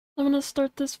I want to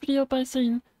start this video by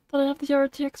saying that I have the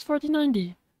RTX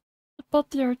 4090. I bought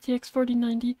the RTX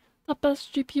 4090, the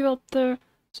best GPU out there,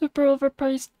 super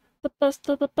overpriced, the best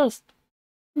of the best.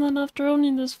 And then after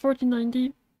owning this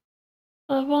 4090,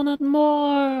 I wanted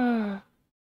more.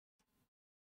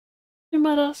 You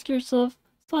might ask yourself,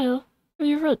 Saya, are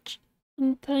you rich?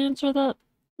 And to answer that,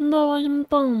 no, I am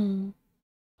dumb.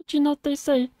 But you know what they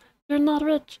say, you're not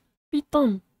rich, be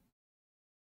dumb.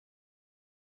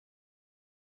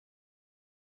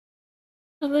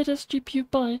 My latest GPU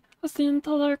buy was the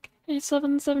Intel Arc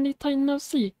A770 Titan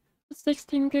OC with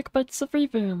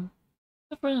 16GB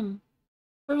of RAM.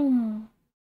 Vroom.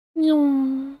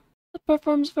 Nyong. It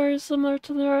performs very similar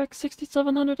to the RX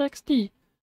 6700 XT.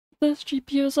 This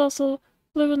GPU is also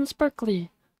blue and sparkly.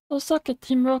 So suck it,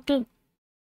 Team Rocket.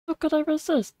 How could I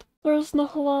resist? There is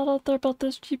not a lot out there about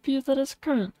this GPU that is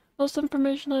current. Most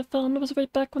information I found was way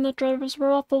back when the drivers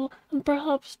were awful and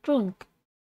perhaps drunk.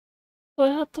 So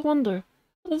I had to wonder,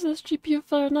 how does this GPU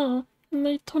fare now in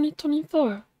late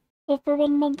 2024? So for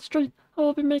 1 month straight, I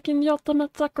will be making the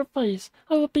ultimate sacrifice.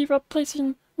 I will be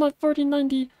replacing my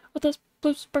 4090 with this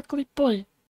blue sparkly boy.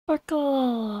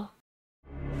 Sparkle!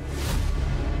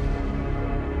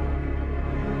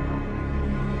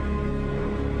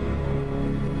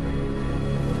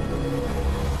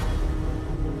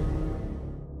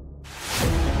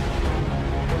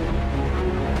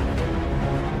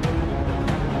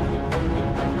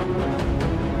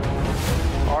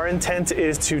 Our intent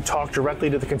is to talk directly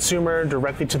to the consumer,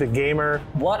 directly to the gamer.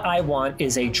 What I want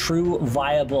is a true,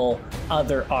 viable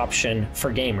other option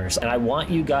for gamers, and I want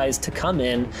you guys to come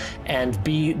in and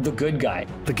be the good guy.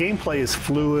 The gameplay is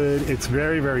fluid, it's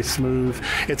very, very smooth.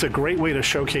 It's a great way to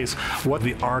showcase what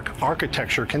the ARC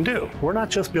architecture can do. We're not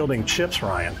just building chips,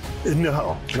 Ryan.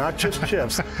 No, not just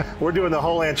chips. We're doing the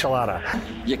whole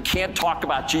enchilada. You can't talk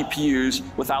about GPUs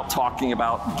without talking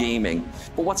about gaming.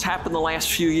 But what's happened the last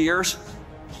few years?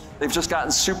 They've just gotten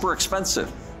super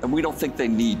expensive, and we don't think they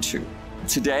need to.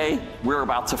 Today, we're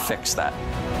about to fix that.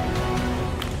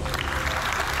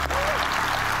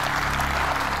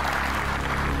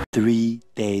 Three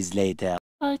days later.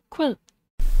 I quit.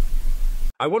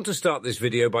 I want to start this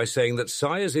video by saying that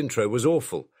Saya's intro was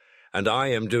awful, and I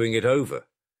am doing it over.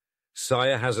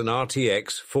 Saya has an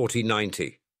RTX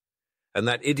 4090, and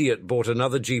that idiot bought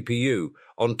another GPU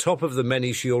on top of the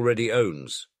many she already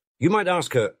owns. You might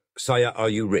ask her, Saya, are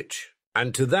you rich?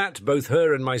 And to that, both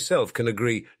her and myself can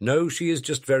agree, no, she is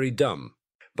just very dumb.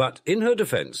 But in her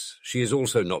defense, she is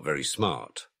also not very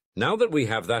smart. Now that we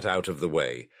have that out of the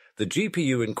way, the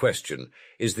GPU in question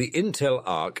is the Intel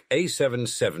Arc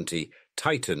A770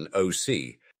 Titan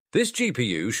OC. This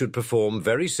GPU should perform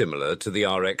very similar to the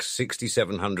RX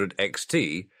 6700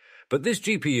 XT, but this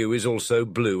GPU is also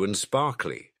blue and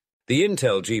sparkly. The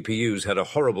Intel GPUs had a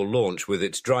horrible launch with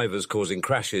its drivers causing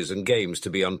crashes and games to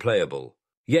be unplayable.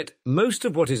 Yet, most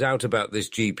of what is out about this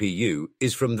GPU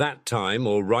is from that time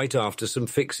or right after some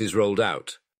fixes rolled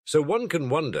out. So one can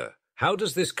wonder, how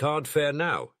does this card fare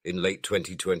now in late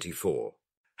 2024?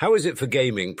 How is it for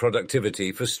gaming,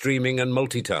 productivity, for streaming and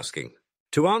multitasking?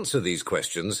 To answer these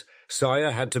questions,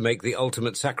 Saya had to make the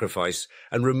ultimate sacrifice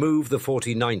and remove the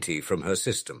 4090 from her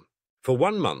system. For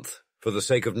 1 month, for the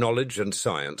sake of knowledge and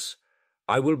science,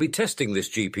 I will be testing this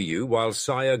GPU while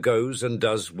Saya goes and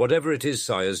does whatever it is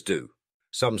Sayas do.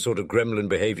 Some sort of gremlin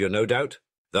behavior, no doubt.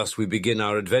 Thus we begin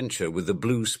our adventure with the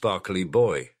blue sparkly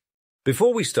boy.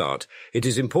 Before we start, it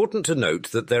is important to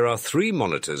note that there are 3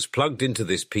 monitors plugged into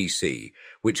this PC,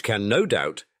 which can no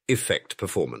doubt affect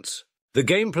performance. The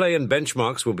gameplay and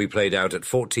benchmarks will be played out at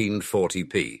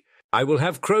 1440p. I will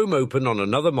have Chrome open on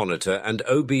another monitor and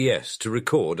OBS to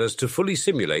record as to fully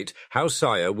simulate how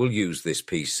Saya will use this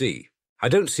PC. I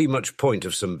don't see much point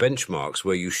of some benchmarks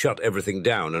where you shut everything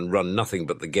down and run nothing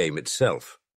but the game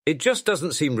itself. It just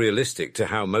doesn't seem realistic to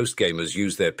how most gamers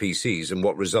use their PCs and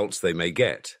what results they may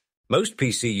get. Most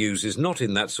PC use is not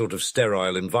in that sort of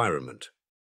sterile environment.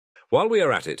 While we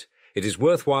are at it, it is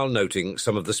worthwhile noting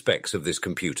some of the specs of this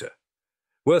computer.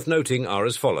 Worth noting are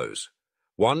as follows.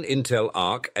 1 Intel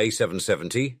Arc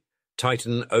A770,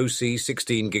 Titan OC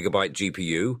 16GB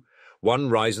GPU, 1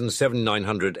 Ryzen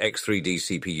 7900 X3D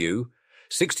CPU,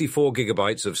 64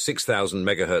 GB of 6000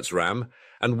 MHz RAM,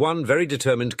 and 1 very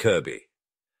determined Kirby.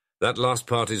 That last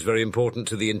part is very important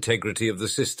to the integrity of the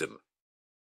system.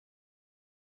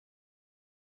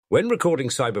 When recording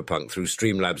Cyberpunk through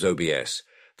Streamlabs OBS,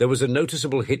 there was a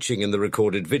noticeable hitching in the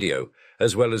recorded video,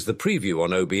 as well as the preview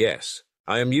on OBS.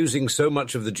 I am using so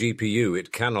much of the GPU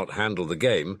it cannot handle the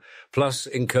game, plus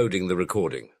encoding the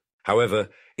recording. However,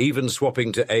 even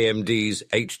swapping to AMD's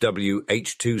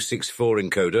HW-H264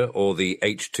 encoder or the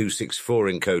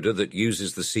H264 encoder that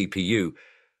uses the CPU,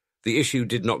 the issue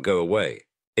did not go away.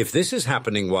 If this is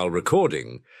happening while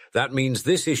recording, that means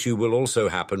this issue will also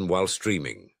happen while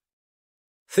streaming.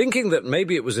 Thinking that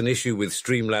maybe it was an issue with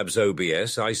Streamlabs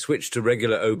OBS, I switched to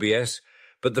regular OBS,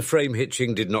 but the frame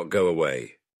hitching did not go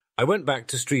away. I went back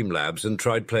to Streamlabs and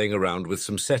tried playing around with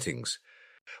some settings.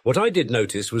 What I did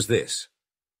notice was this.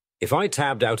 If I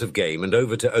tabbed out of game and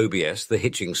over to OBS, the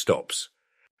hitching stops.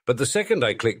 But the second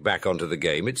I click back onto the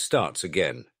game, it starts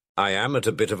again. I am at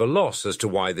a bit of a loss as to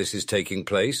why this is taking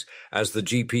place, as the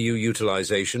GPU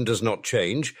utilization does not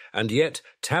change, and yet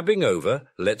tabbing over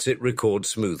lets it record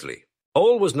smoothly.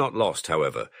 All was not lost,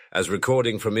 however, as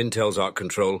recording from Intel's Arc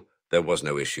Control, there was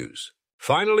no issues.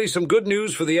 Finally, some good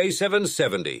news for the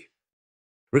A770.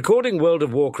 Recording World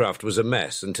of Warcraft was a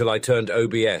mess until I turned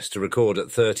OBS to record at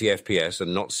 30 FPS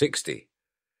and not 60.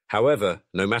 However,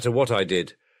 no matter what I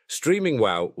did, streaming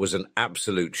WoW was an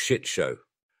absolute shit show.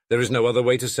 There is no other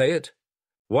way to say it.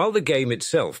 While the game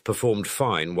itself performed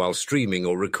fine while streaming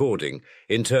or recording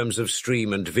in terms of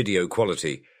stream and video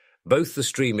quality, both the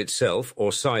stream itself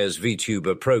or Sire's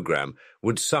vtuber program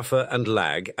would suffer and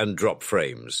lag and drop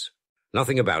frames.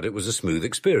 Nothing about it was a smooth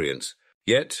experience.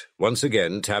 Yet, once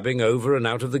again, tabbing over and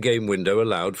out of the game window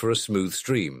allowed for a smooth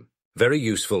stream. Very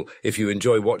useful if you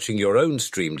enjoy watching your own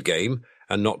streamed game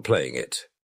and not playing it.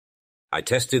 I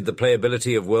tested the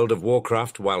playability of World of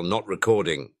Warcraft while not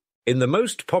recording. In the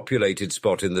most populated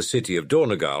spot in the city of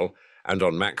Dornegal, and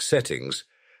on max settings,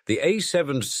 the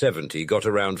A770 got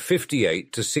around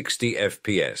 58 to 60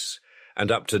 FPS,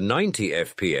 and up to 90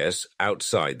 FPS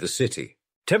outside the city.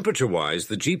 Temperature-wise,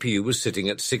 the GPU was sitting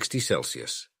at 60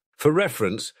 Celsius. For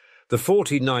reference, the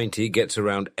 4090 gets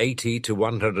around 80 to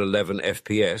 111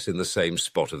 FPS in the same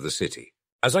spot of the city.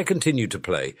 As I continued to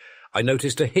play, I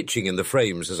noticed a hitching in the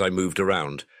frames as I moved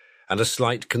around, and a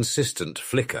slight consistent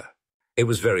flicker. It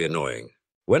was very annoying.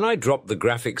 When I dropped the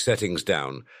graphic settings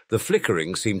down, the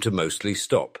flickering seemed to mostly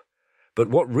stop. But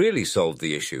what really solved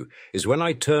the issue is when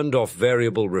I turned off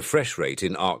variable refresh rate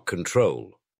in Arc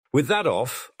Control. With that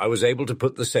off, I was able to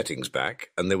put the settings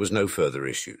back, and there was no further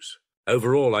issues.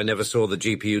 Overall, I never saw the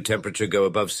GPU temperature go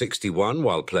above 61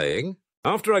 while playing.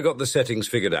 After I got the settings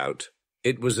figured out,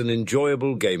 it was an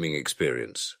enjoyable gaming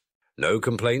experience. No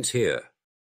complaints here.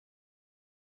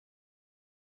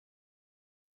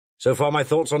 So far my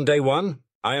thoughts on day one.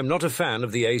 I am not a fan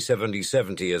of the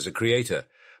A770 as a creator,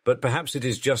 but perhaps it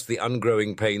is just the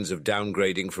ungrowing pains of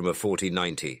downgrading from a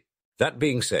 4090. That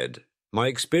being said, my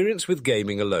experience with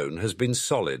gaming alone has been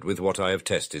solid with what I have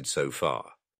tested so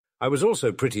far. I was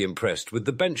also pretty impressed with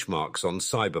the benchmarks on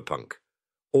Cyberpunk.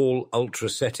 All ultra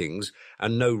settings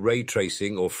and no ray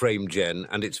tracing or frame gen,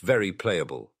 and it's very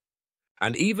playable.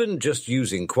 And even just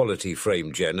using quality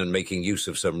frame gen and making use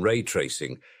of some ray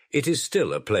tracing, it is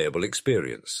still a playable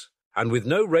experience. And with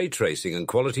no ray tracing and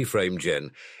quality frame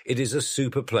gen, it is a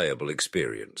super playable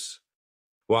experience.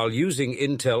 While using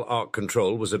Intel Arc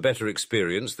Control was a better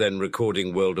experience than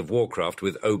recording World of Warcraft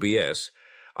with OBS,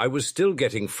 I was still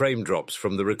getting frame drops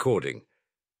from the recording.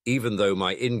 Even though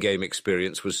my in-game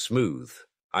experience was smooth,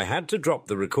 I had to drop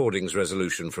the recording's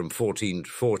resolution from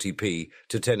 1440p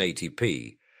to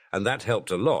 1080p, and that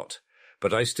helped a lot,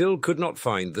 but I still could not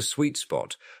find the sweet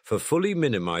spot for fully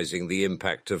minimizing the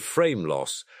impact of frame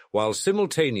loss while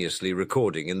simultaneously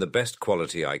recording in the best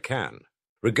quality I can.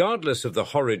 Regardless of the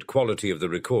horrid quality of the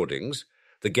recordings,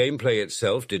 the gameplay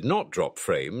itself did not drop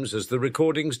frames as the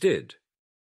recordings did.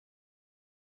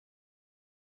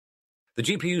 The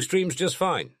GPU streams just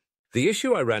fine. The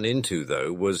issue I ran into,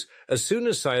 though, was as soon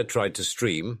as Sire tried to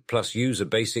stream, plus use a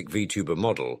basic VTuber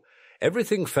model,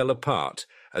 everything fell apart,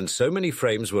 and so many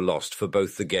frames were lost for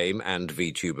both the game and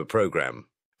VTuber program.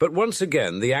 But once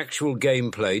again, the actual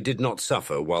gameplay did not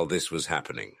suffer while this was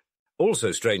happening.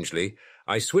 Also, strangely,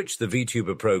 I switched the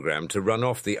VTuber program to run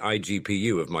off the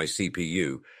iGPU of my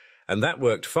CPU, and that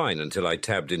worked fine until I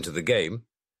tabbed into the game.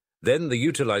 Then the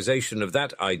utilization of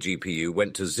that iGPU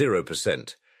went to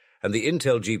 0%, and the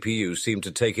Intel GPU seemed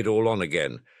to take it all on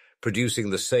again,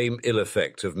 producing the same ill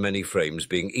effect of many frames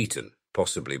being eaten,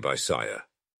 possibly by Sire.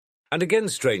 And again,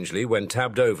 strangely, when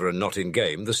tabbed over and not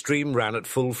in-game, the stream ran at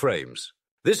full frames.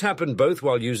 This happened both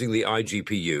while using the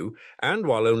iGPU and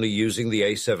while only using the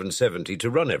A770 to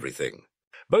run everything.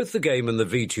 Both the game and the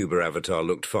VTuber avatar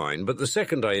looked fine, but the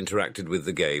second I interacted with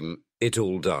the game, it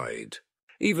all died.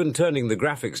 Even turning the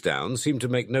graphics down seemed to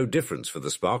make no difference for the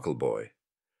Sparkle Boy.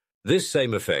 This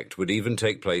same effect would even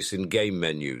take place in game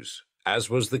menus, as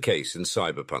was the case in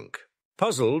Cyberpunk.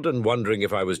 Puzzled and wondering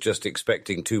if I was just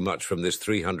expecting too much from this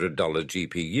 $300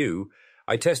 GPU,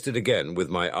 I tested again with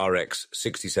my RX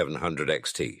 6700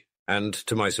 XT, and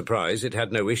to my surprise, it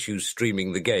had no issues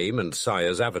streaming the game and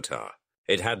Sire's avatar.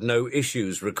 It had no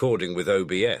issues recording with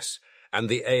OBS, and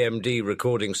the AMD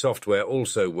recording software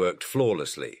also worked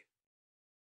flawlessly.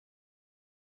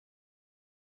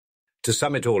 To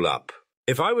sum it all up,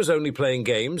 if I was only playing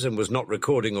games and was not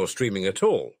recording or streaming at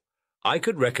all, I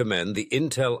could recommend the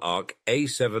Intel Arc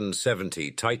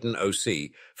A770 Titan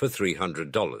OC for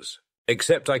 $300.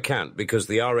 Except I can't because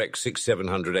the RX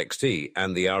 6700 XT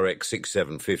and the RX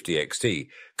 6750 XT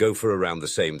go for around the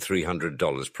same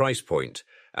 $300 price point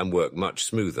and work much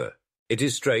smoother. It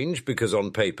is strange because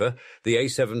on paper, the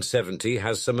A770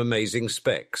 has some amazing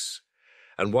specs.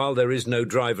 And while there is no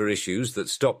driver issues that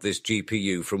stop this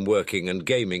GPU from working and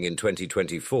gaming in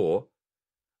 2024,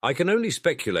 I can only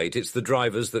speculate it's the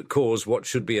drivers that cause what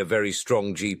should be a very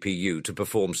strong GPU to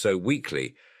perform so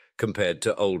weakly compared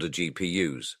to older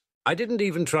GPUs. I didn't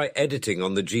even try editing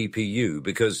on the GPU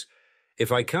because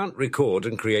if I can't record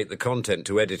and create the content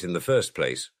to edit in the first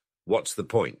place, what's the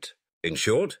point? In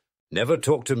short, never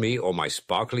talk to me or my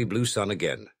sparkly blue sun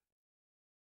again.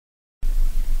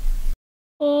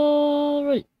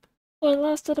 Alright, so I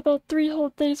lasted about 3 whole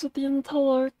days with the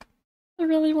Intel Arc. I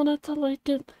really wanted to like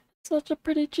it. It's such a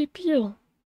pretty GPU.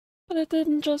 But it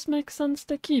didn't just make sense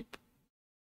to keep.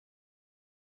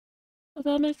 But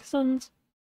that makes sense.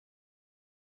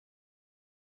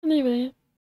 Anyway,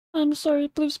 I'm sorry,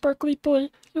 Blue Sparkly Boy.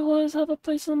 You always have a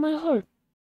place in my heart.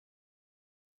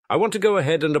 I want to go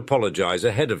ahead and apologize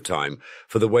ahead of time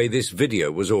for the way this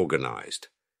video was organized.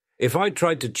 If I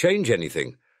tried to change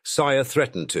anything, Sire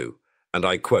threatened to, and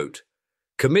I quote,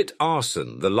 "commit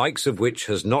arson, the likes of which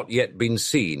has not yet been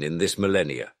seen in this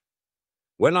millennia."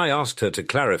 When I asked her to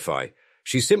clarify,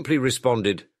 she simply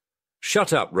responded,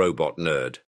 "Shut up, robot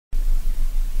nerd."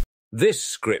 This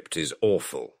script is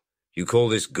awful. You call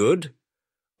this good?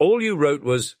 All you wrote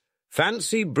was,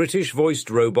 "Fancy British-voiced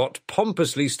robot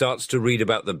pompously starts to read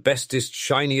about the bestest,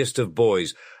 shiniest of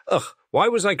boys. Ugh, why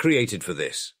was I created for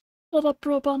this?" Shut up,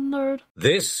 robot nerd.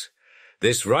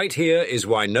 This right here is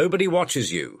why nobody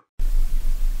watches you.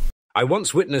 I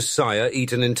once witnessed Sire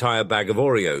eat an entire bag of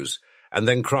Oreos and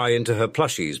then cry into her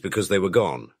plushies because they were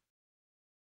gone.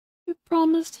 You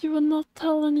promised you would not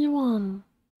tell anyone.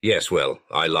 Yes, well,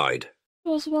 I lied. It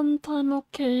was one time,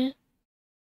 okay?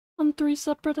 On 3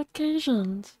 separate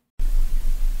occasions.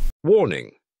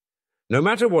 Warning. No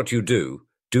matter what you do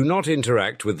not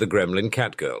interact with the gremlin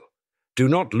catgirl. Do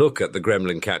not look at the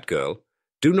gremlin catgirl.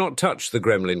 Do not touch the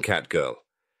gremlin catgirl.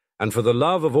 And for the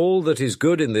love of all that is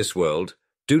good in this world,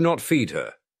 do not feed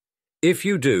her. If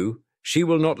you do, she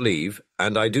will not leave,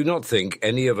 and I do not think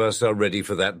any of us are ready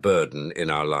for that burden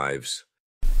in our lives.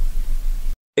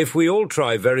 If we all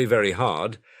try very, very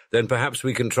hard, then perhaps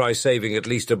we can try saving at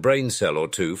least a brain cell or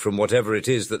two from whatever it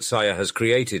is that Sire has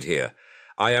created here.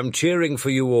 I am cheering for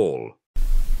you all.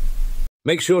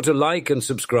 Make sure to like and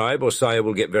subscribe or Sire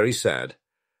will get very sad.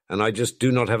 And I just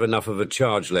do not have enough of a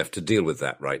charge left to deal with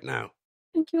that right now.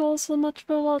 Thank you all so much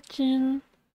for watching.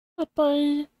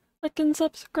 Bye-bye. Like and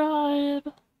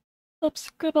subscribe.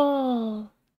 Subscribble.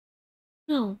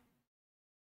 No.